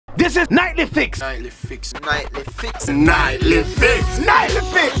This is Nightly Fix. Nightly Fix. Nightly Fix. Nightly Fix. Nightly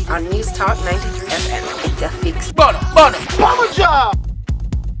Fix. On News Talk 93 FM. It's a fix. Bomber job.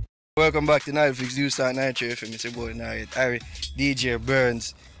 Welcome back to Nightly Fix. News Talk 93 FM. It's your boy Nari, DJ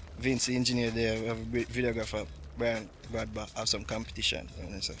Burns, Vince the engineer there. We have a videographer, Brian Bradback. Have some competition.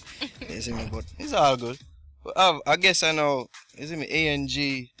 You see me, but it's all good. But I guess I know. You see me,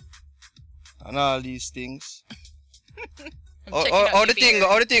 A.N.G and all these things. All the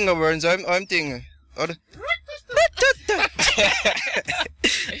thing Burns. I'm thinking.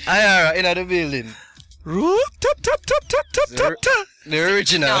 Iyara in the building. The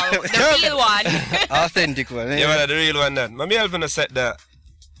original. No, the real one. Authentic one. Yeah, man, the real one then. I'm helping to set the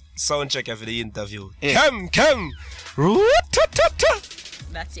sound check for the interview. Yeah. Come.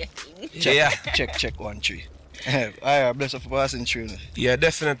 That's your thing. Check 1 3. Iyara, bless up for passing through. Yeah,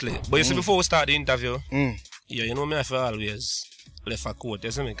 definitely. But you see, before we start the interview, yeah, you know me, I always left a quote.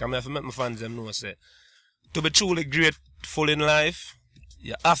 You see me? Because I have to make my fans them know, say, to be truly grateful in life,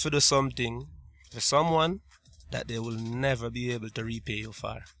 you have to do something for someone that they will never be able to repay you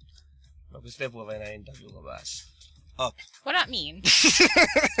for. But we step over in our interview, boss. Up. What that mean?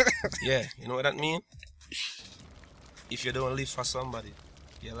 Yeah, you know what that mean? If you don't live for somebody,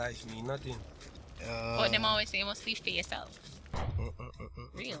 your life mean nothing. But them always say you must live for yourself.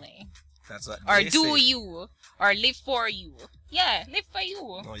 Really? That's what Or they do say. you? Or live for you? Yeah, live for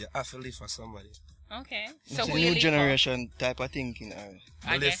you. No, you have to live for somebody. Okay. it's So a who you new live generation type of thinking.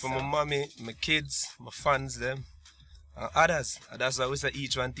 I live for my mommy, my kids, my fans, them, and others. And that's why we say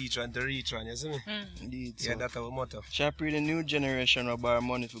each one teach one to reach one, you see me? Indeed. Yeah, So. that's our motto. Shall the new generation will borrow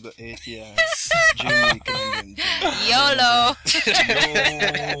money for go 8 years. Dream weekend. YOLO.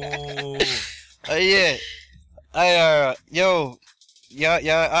 No. Yeah. Iyara, yo,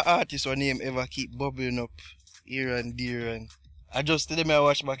 yeah, artist or name ever keep bubbling up here and there, and I just today I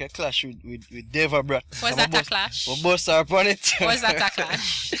watch back a clash with Deva Bratt. Was that a clash? We bust her upon it. Was that a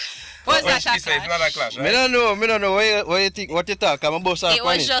clash? Was that a She said it's not clash? a clash, Me right? don't know. What you think? What you talk? I'm a bust her It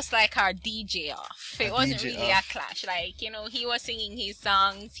upon was it. just like our DJ off. It wasn't DJ really off. a clash. Like, you know, he was singing his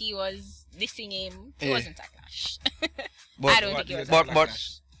songs, he was dissing him. It Yeah. wasn't a clash. But- I don't think it was a but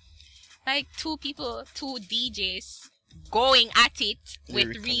clash. Like two DJs going at it with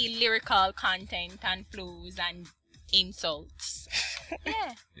Lyrical. real lyrical content and flows and insults.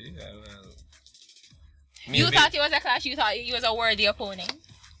 Yeah. Yeah, well. You maybe thought it was a clash? You thought he was a worthy opponent?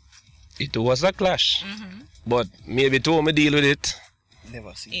 it was a clash. But maybe to me deal with it,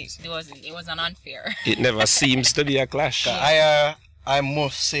 Never seen this. It was an unfair. it never seems to be a clash. I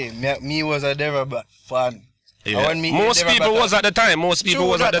must say, me was a Deva Bratt fan. Yeah. I want me Most Deva people Bratt- was at the time. Most people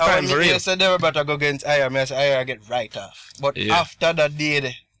was at the time for real. I said Deva Bratt go against Iyara. I said Iyara get right off. But Yeah. after that day,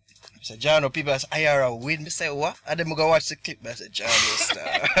 I said John, people say Iyara win. I said what? And then I go watch the clip. I said John,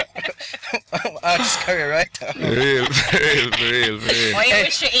 artist career right off. Real. Why you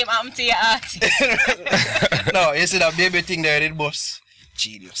wish to aim at to your artist? No, you see that baby thing there, it boss.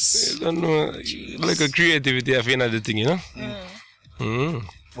 Genius. I don't know. Like a creativity of another thing, you know?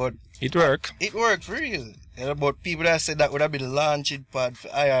 But It work. it worked for real. Yeah, but people that said that would have been a launching pad for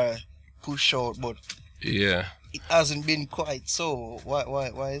Iyara push out, but Yeah. it hasn't been quite so.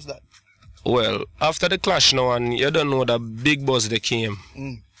 Why is that? Well, after the clash now, and you don't know the big buzz that came.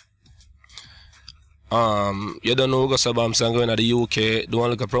 You don't know Augusta Bamson going to the UK,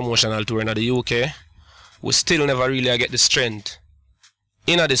 doing like a promotional tour in the UK. We still never really get the strength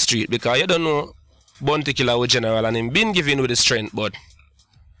in the street because you don't know Bounty Killer with general and him been given with the strength, but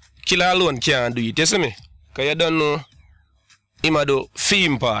Killer alone can't do it, you see me? Because you don't know him a do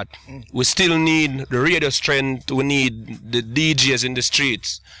theme part. We still need the radio strength, we need the DJs in the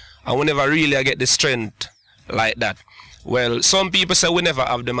streets, and we never really get the strength like that. Well, some people say we never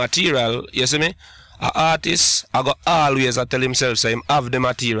have the material, you see me? An artist, I got always tell himself say him have the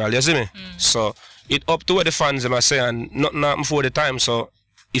material, you see me? So it up to what the fans them say and nothing happen for the time, so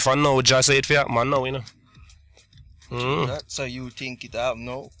if I know just say it for happen, I know, you know. So you think it happened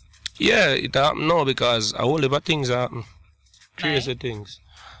now? Yeah, it happen now because a whole lot of things happen. Crazy things.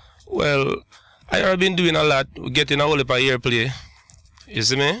 Well, I have been doing a lot, getting a whole heap of airplay. You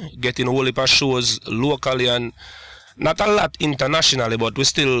see me? Getting a whole heap of shows locally and not a lot internationally, but we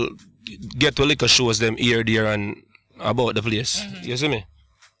still get a little shows them here, there, and about the place. You see me?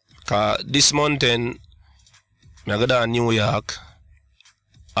 Cause this mountain, I go down New York.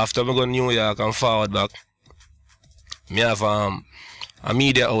 After I go to New York and forward back, I have a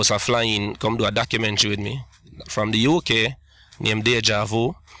media house flying come do a documentary with me from the UK named Deja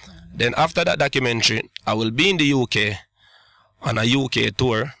Vu. Then after that documentary, I will be in the UK on a UK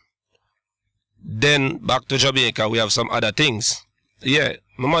tour. Then back to Jamaica, we have some other things. Yeah,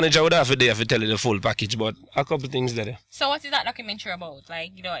 my manager would have to tell you the full package, but a couple things there. So what is that documentary about?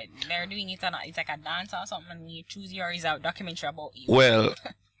 Like, you know, they're doing it on it's like a dance or something and you choose your is a documentary about you. Well,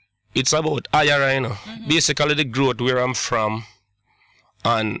 it's about Iyara, you know. Basically the growth where I'm from.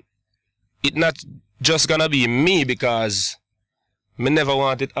 And it not just gonna be me because me never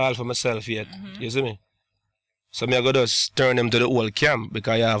want it all for myself yet. You see me? So me I go just turn them to the whole camp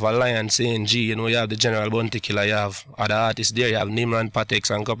because you have Alliance, A.N.G, you know, you have the General Bounty Killer, you have other artists there, you have Nimran,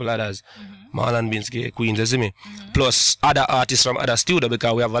 Patex and a couple others. Marlon Binsky, Queens, you see me? Plus other artists from other studios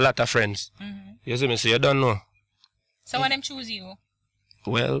because we have a lot of friends. You see me? So you don't know. So when them choose you?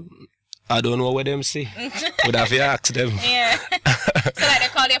 Well, I don't know what them say. Would have to ask them. Yeah. So like they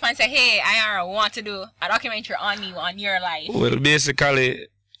call you up and say, hey, Iyara, we want to do a documentary on you, on your life. Well, basically,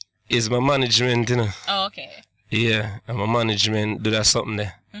 it's my management, you know. Oh, okay. Yeah, and my management do that something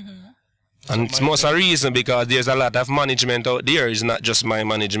there. And it's most a reason because there's a lot of management out there. It's not just my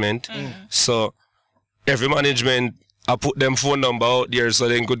management. So every management, I put them phone number out there so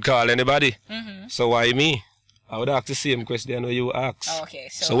they could call anybody. So why me? I would ask the same question when you ask. Oh, okay.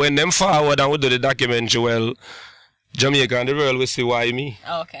 So when them forward and we do the documentary, well, Jamaica and the world will see why me.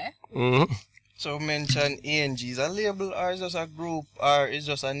 Oh, okay. So mention A.N.G. Is a label or is just a group or is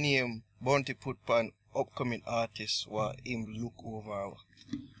just a name Bounty put on upcoming artists what him look over?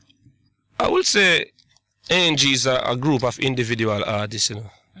 I would say A.N.G. is a group of individual artists, you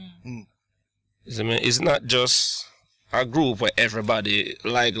know. It's not just a group where everybody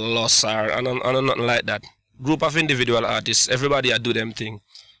like lost or and nothing like that. Group of individual artists, everybody I do them thing.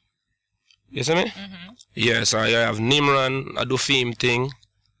 You see me? Yes, I have Nimran, I do film thing.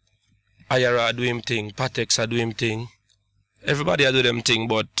 Iyara, I do him thing. Patex, I do him thing. Everybody I do them thing,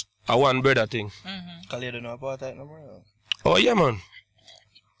 but I want brother thing. Khalid don't know about that no more. Oh yeah, man.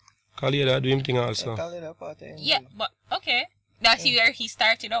 Khalid, I do him thing also. Khalid about that. Yeah, but okay. That's where he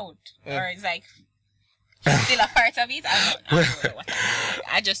started out. Or it's like he's still a part of it. I don't know what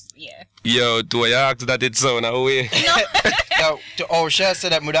I just, yeah. Yo, to I ask that it sound away. No. Now, to all she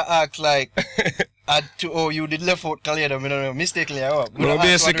said that, I would ask like, to all you did left out Khalid, I don't know, mistakenly, I hope. No,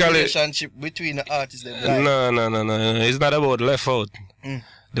 basically. The relationship between the artists. Like. No. It's not about left out.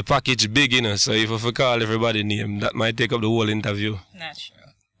 The package big, you know, so if I call everybody name, that might take up the whole interview. Not true.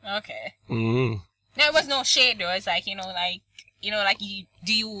 Okay. There was no shade though. It's like,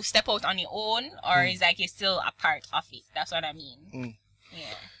 do you step out on your own or is like you're still a part of it? That's what I mean.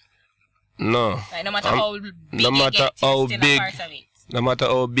 Yeah. No. Like no matter how big you get, you're still a part of it. No matter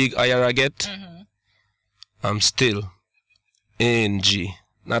how big Iyara get, I'm still A.N.G.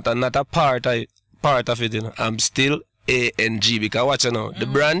 Not a part of it, you know. I'm still A.N.G. because watch you know, the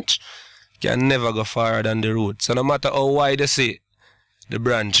branch can never go farther than the root. So no matter how wide they say the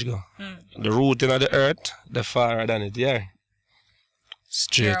branch go. The root in the earth, the farther than it, yeah.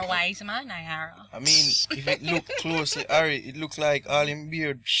 Straight. You're a wise man, Iyara. I mean, if it look closely, Ari, it looks like all in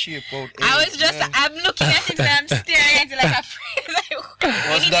beard shape out. I'm looking at it and I'm staring at it like a friend.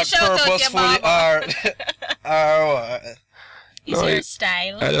 Was that purposefully or It's your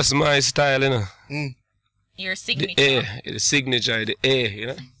style. That's my style, you know. Your signature. The signature, the A, you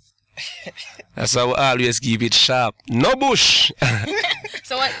know. That's how I always keep it sharp. No bush.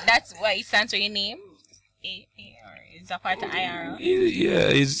 So that's what it stands for your name? Is that part of Iyara? Yeah,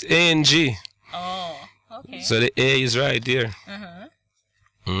 it's A.N.G. Oh, okay. So the A is right here.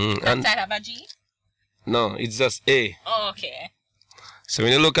 Does that have a G? No, it's just A. Oh, okay. So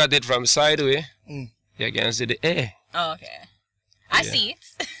when you look at it from sideways, you can see the A. Oh, okay. I see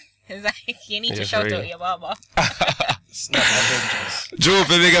it. It's like you need to shout out your baba. it's not adventures. Joe,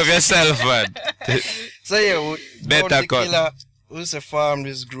 big of yourself, man. So yeah, Better Bounty Killer, who say formed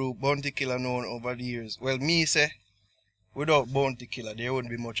this group, Bounty Killer known over the years. Well, me say, without Bounty Killer, there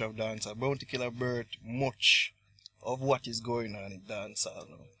wouldn't be much of dancehall. Bounty Killer birthed much of what is going on in dancehall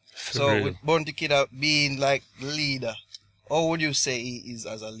now. So with Bounty Killer being like the leader, how would you say he is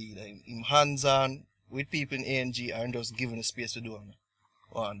as a leader? Him hands-on with people in A.N.G and just giving the space to do it?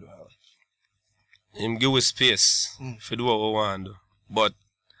 Him give us space for do what we want to do. But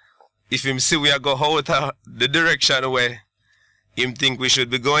if him see we are go out of the direction where him think we should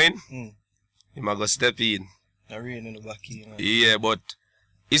be going, he might go step in. In the back here, yeah, but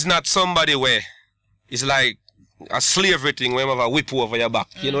it's not somebody where it's like a slavery thing where you have a whip over your back.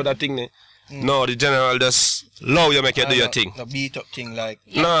 You know that thing? No, the general just allow you make you do your thing. The beat up thing like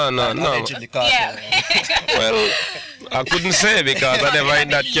no. Yeah. Well, I couldn't say because I never in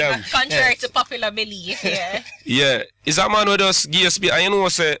that camp. Contrary to popular belief, yeah. Yeah. It's a man who just give us speed. And you know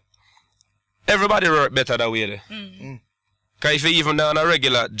say everybody work better that way there. Because if you even on a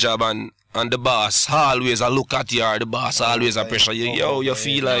regular job and and the boss always a look at you, or the boss always a pressure you, yo, you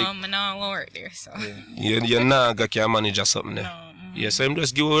feel like No, I won't work there, so. you nah can manage or something there. No. Yeah, so him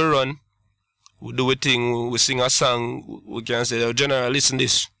just give it a run. We do a thing, we sing a song, we can say, oh, General, listen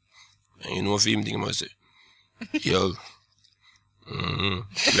this. And you know if him think about say, yo,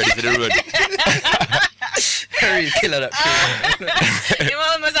 ready for the road. Real killer that shit. You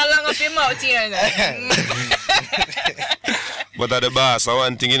almost a long up your mouth, you know. But at the boss, I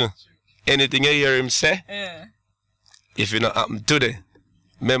one thing, you know, anything you hear him say, if it not happen today,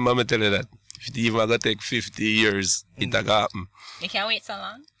 remember me tell you that, if it even gonna take 50 years, it gonna happen. You can't wait so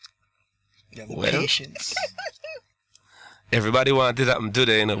long? Well, Patience. everybody want it to happen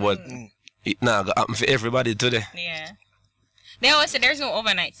today, you know, but it not gonna happen for everybody today. Yeah. They always say there's no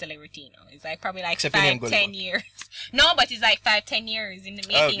overnight celebrity, you know. It's like probably like Except 5-10 years. No, but it's like 5-10 years in the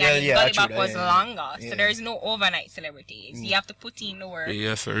making, well, and yeah, Gully actually, Back was yeah. longer. Yeah. So there's no overnight celebrities. You have to put in the work.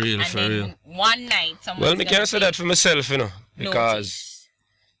 Yeah, for real, And for then real. one night, someone. Well, me can't say that for myself, you know, because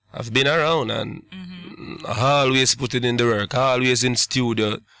I've been around and I always put it in the work, always in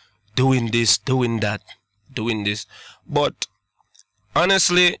studio, doing this, doing that, doing this. But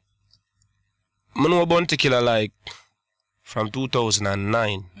honestly, I know Bounty Killer like from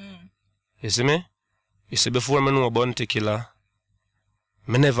 2009. You see me? You see, before I know Bounty Killer,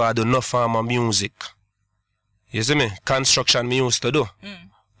 I never do no form of music. You see me? Construction me used to do.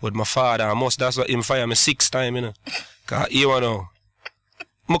 With my father, that's what him fire me 6 times, you know. Because he want to.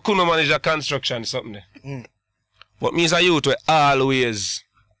 I couldn't manage a construction something there. But me as a youth, I always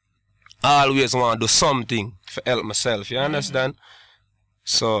want to do something to help myself, you understand?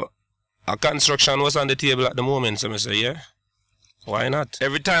 So, a construction was on the table at the moment, so I say, yeah, why not?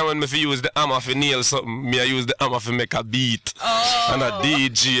 Every time when I use the hammer to nail something, I use the hammer to make a beat. And a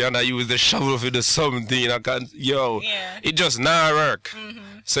DJ, and I use the shovel to do something. I can't, it just not work.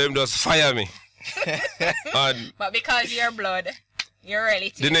 So him just fire me. And but because you're blood, you're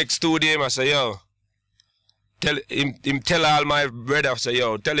relative. the next 2 days, I say, yo, tell him tell all my brother, say,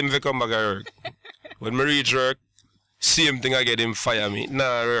 yo, tell him to come back at work. When I reach work, same thing I get him fire me.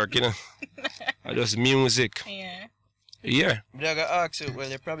 Nah, work, you know. I just music. Yeah. Yeah. But I gotta ask you, well,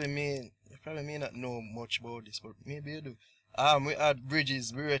 you probably may not know much about this, but maybe you do. We had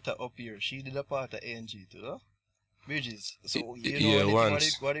Bridges Beretta up here. She did a part of A.N.G too, huh? Bridges. So you know Yeah, what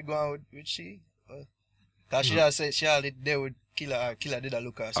once. they going with she? Cause she just said she already there with Killer. Killer did a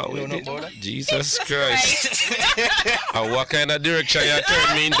look at. So you know about that? Jesus Christ. And what kind of direction you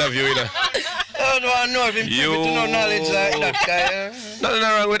turn me interview, you know? I don't know if him privy to no knowledge like that guy. Nothing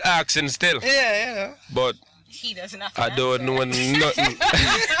wrong with accent still. Yeah. But He does not. I don't know nothing.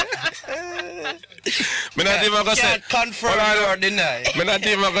 Me not even gonna say. Can't confirm or deny. Me not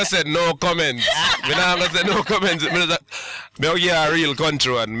even gonna say no comments. Me not gonna say no comments. Me just me give a real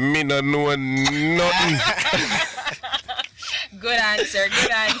country one. Me not know nothing. Good answer.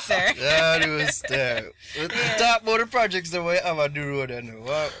 Good answer. That was there. Talk about the projects that we have on the road, you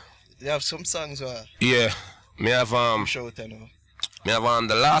know. You have some songs where Yeah. Me have shout, you know. Me have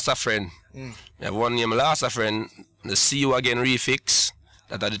the last a friend. Me have one name last a friend. The See You Again refix.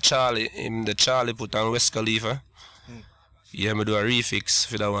 That are the Charlie put on West Khalifa. Yeah, me do a refix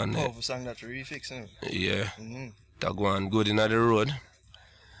for that one. Oh, for song that refix, you know. Yeah. That go on good in the road.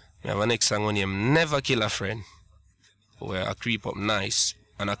 Me have a next song one name Never Kill a Friend. Where I creep up nice.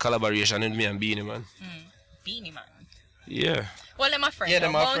 And a collaboration with me and Beanie Man. Beanie Man. Yeah. Well, they're my friend. Yeah,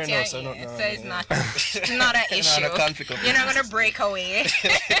 they're my Bounty, friend also, so it's not an issue. Not a conflict of You're not gonna break away.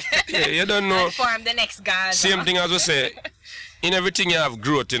 Yeah, you don't know. And form the next guy. Same thing as we say. In everything you have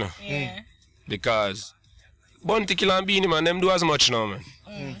growth, you know. Yeah. Because Bounty Killer and Beanie Man, them do as much now, man.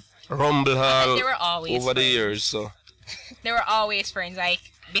 Rumble Hall They were always over the friends. years, so. They were always friends. Like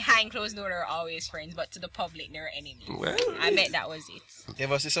behind closed door, they were always friends, but to the public, they were enemies. Well, I bet that was it. You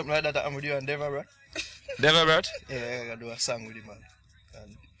ever see something like that happen with you and Deva Bratt? Deva Bratt? Yeah, I gotta do a song with him, man.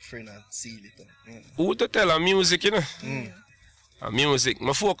 And friend and seal it. And, Who to tell a music, you know? A music.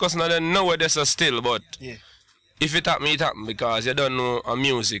 My focus on them nowadays are still, but yeah. if it happen, it happen because you don't know a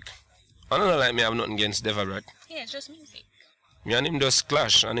music. I don't know like me have nothing against Deva Bratt. Yeah, it's just music. Me and him just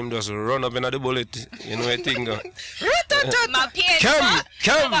clash and him just run up in the bullet. You know what thing go. My peers.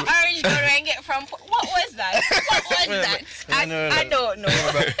 Come. Orange go and get from. What was that? What was that? I don't know.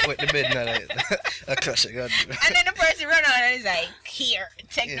 With the bed now, like, a clash, I got And then the person run on and is like, here,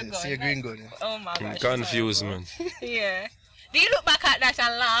 take the gun. see a green gun. Yeah. Oh my I'm gosh. confused, man. Yeah. Do you look back at that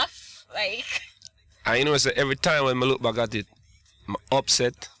and laugh? Like, And you know, so every time when I look back at it, I'm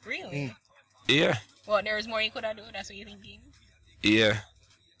upset. really? Yeah. Well, there was more you could have done. That's what you're thinking. Yeah.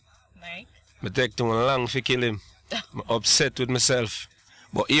 Like, I take too long to kill him. I'm upset with myself.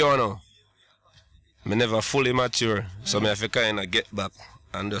 But you know, Me never fully mature, so me have to kind of get back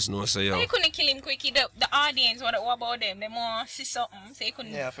and just know say yo. You couldn't kill him quick. The audience, what about them? They more see something, so you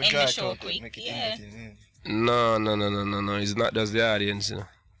couldn't end the show quick. Yeah. No. It's not just the audience, you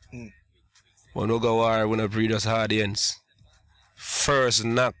know. When we go war, we don't pre-just audience. First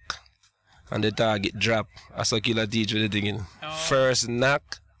knock and the target drop. That's what killer teach with the thing, you know. First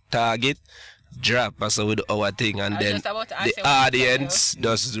knock, target, drop. That's how we do our thing, and then the audience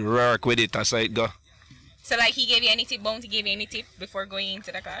just work with it. That's how it go. So like he gave you any tip, Bounty gave you any tip before going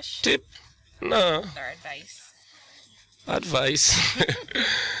into the clash? Tip? No. Or advice? Advice?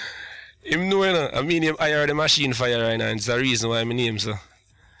 Him know, you know. I mean, him hire the machine fire right now, and it's the reason why I name so.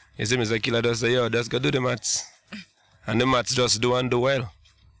 You see me, the killer does say, yo, just go do the maths. And the maths just do and do well.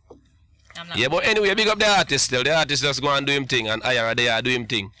 Yeah, but anyway, big up the artist still. The artist just go and do him thing, and Iyara there do him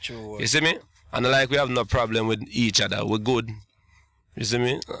thing. True. You see me? And like we have no problem with each other. We're good. You see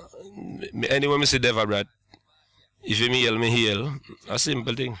me? Anyway, me see Deva Bratt. If you me heal. A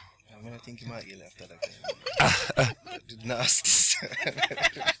simple thing. I mean, I think you might heal after that. Nasty.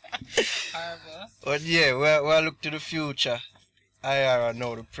 But yeah, we'll look to the future. Iyara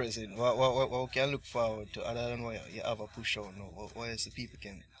now the present. What can look forward to other than what you have a push out now? What else the people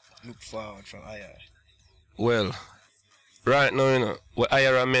can look forward from Iyara? Well, right now, you know, with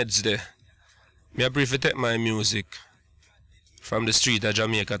Iyara meds there, me I briefly take my music from the street of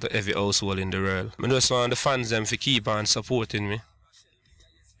Jamaica to every household in the world. I just want the fans them to keep on supporting me.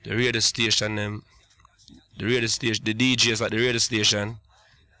 The radio station them, the DJs at the radio station,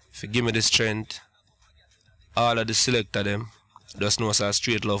 to give me the strength. All of the selector them, just know it's a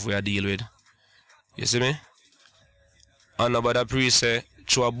straight love we are deal with. You see me? And about the priest say,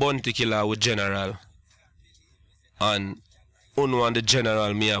 through a bounty killer with general. And only on the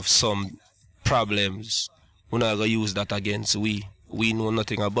general may have some problems. We're not going to use that against we. We know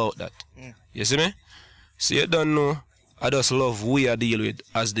nothing about that. You see me? So you don't know, I just love we are deal with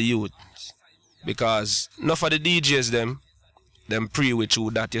as the youth. Because enough of the DJs them pre with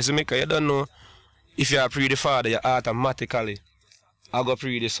you that. You see me? Because you don't know, if you are pre the father, you automatically I go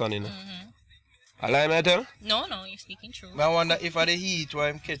pre the son, you know. I lie, me tell? No, you're speaking true. I wonder if I the heat why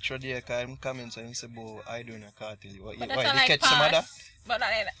I'm catch you there, because I'm coming and say, boy, I doing a cartel. Why you catch some of that? But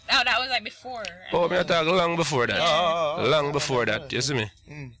that was like before. Oh, me talk long before that. Long before that, you see me?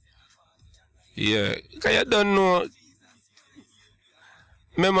 Yeah, because you don't know.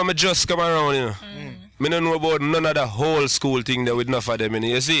 Remember, me just come around, you know. Me don't know about none of the whole school thing there with enough of them, you know.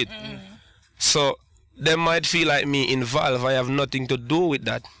 You see it? So, they might feel like me involved. I have nothing to do with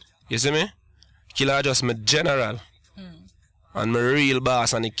that. You see me? Killer just my general. And my real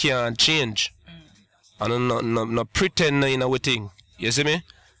boss, and it can't change. And I'm not pretending in a thing. You see me?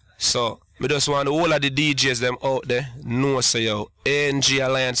 So, I just want all of the DJs them out there know say yo, A.N.G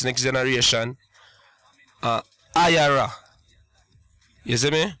Alliance Next Generation, Iyara. You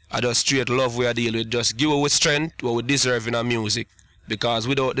see me? I just straight love we are dealing with. Just give us strength what we deserve in our music. Because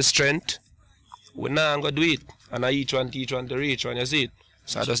without the strength, we're not going to do it. And I each one teach one to reach one, you see it?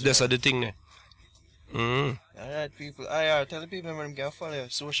 So that's the thing there. Alright people, Iyara, tell the people where they can follow your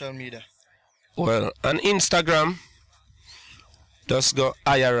social media. Well, on Instagram, just go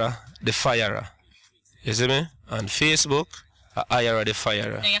Iyara the Firer. You see me? On Facebook, Iyara the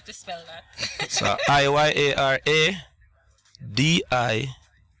Firer. Now you have to spell that. So Iyara DIFYARA.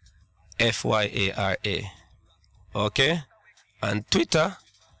 Okay? And Twitter,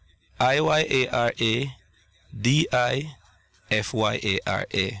 Iyara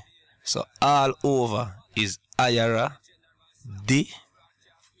DIFYARA. So all over is Iyara the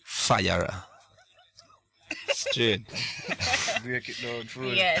Firer. Straight. Break it down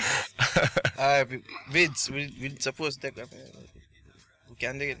full. Yes. Alright, Vince, we supposed to take that. We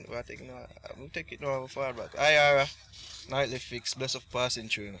can take it. We'll take it now far back. Iyara, nightly fix, bless of passing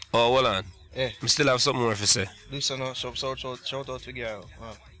through. You know. Oh, hold on. Yeah. I still have something more to say. Do so now, shout out to girl.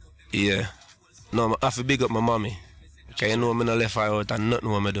 Wow. Yeah. No, I have to big up my mommy. Because you know I not left her out and nothing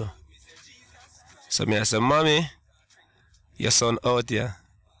what I do. So I say, mommy, your son out here.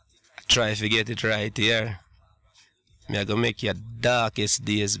 Try to get it right here. I go make your darkest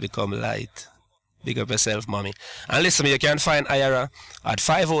days become light. Big up yourself, mommy. And listen, you can find Iyara at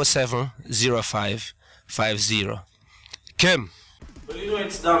 507-0550. Kim. Well, you know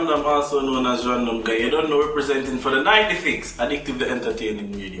it's Dam also known as Random Guy. You don't know representing for the Nightly Fix, Addictive the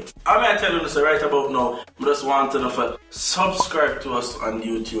Entertaining Radio. I'm going to tell you this right about now. I just want to know for subscribe to us on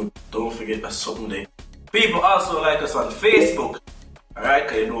YouTube. Don't forget that's something there. People also like us on Facebook. Alright,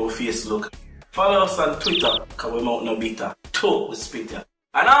 because you know Facebook. Follow us on Twitter, because we're out no beater. Talk with Spitter.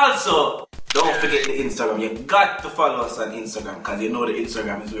 And also, don't forget the Instagram. You got to follow us on Instagram, because you know the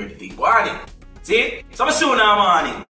Instagram is where the thing going. See? So I'm soon now morning.